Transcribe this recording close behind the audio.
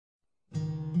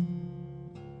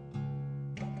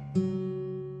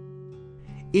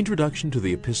Introduction to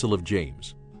the Epistle of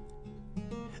James.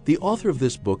 The author of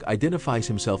this book identifies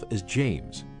himself as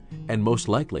James, and most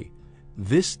likely,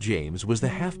 this James was the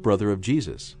half-brother of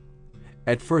Jesus.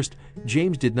 At first,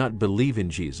 James did not believe in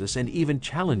Jesus and even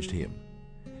challenged him.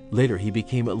 Later, he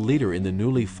became a leader in the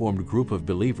newly formed group of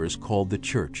believers called the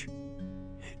Church.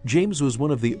 James was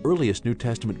one of the earliest New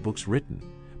Testament books written,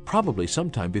 probably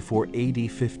sometime before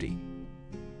AD 50.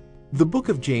 The book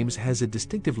of James has a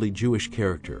distinctively Jewish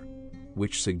character,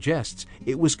 which suggests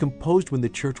it was composed when the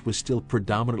church was still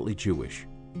predominantly Jewish.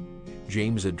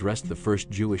 James addressed the first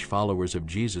Jewish followers of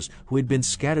Jesus who had been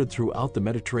scattered throughout the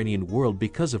Mediterranean world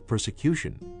because of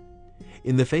persecution.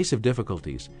 In the face of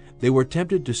difficulties, they were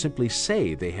tempted to simply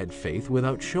say they had faith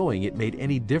without showing it made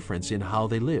any difference in how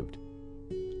they lived.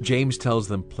 James tells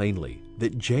them plainly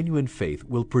that genuine faith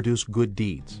will produce good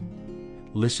deeds.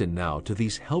 Listen now to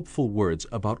these helpful words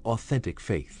about authentic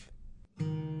faith.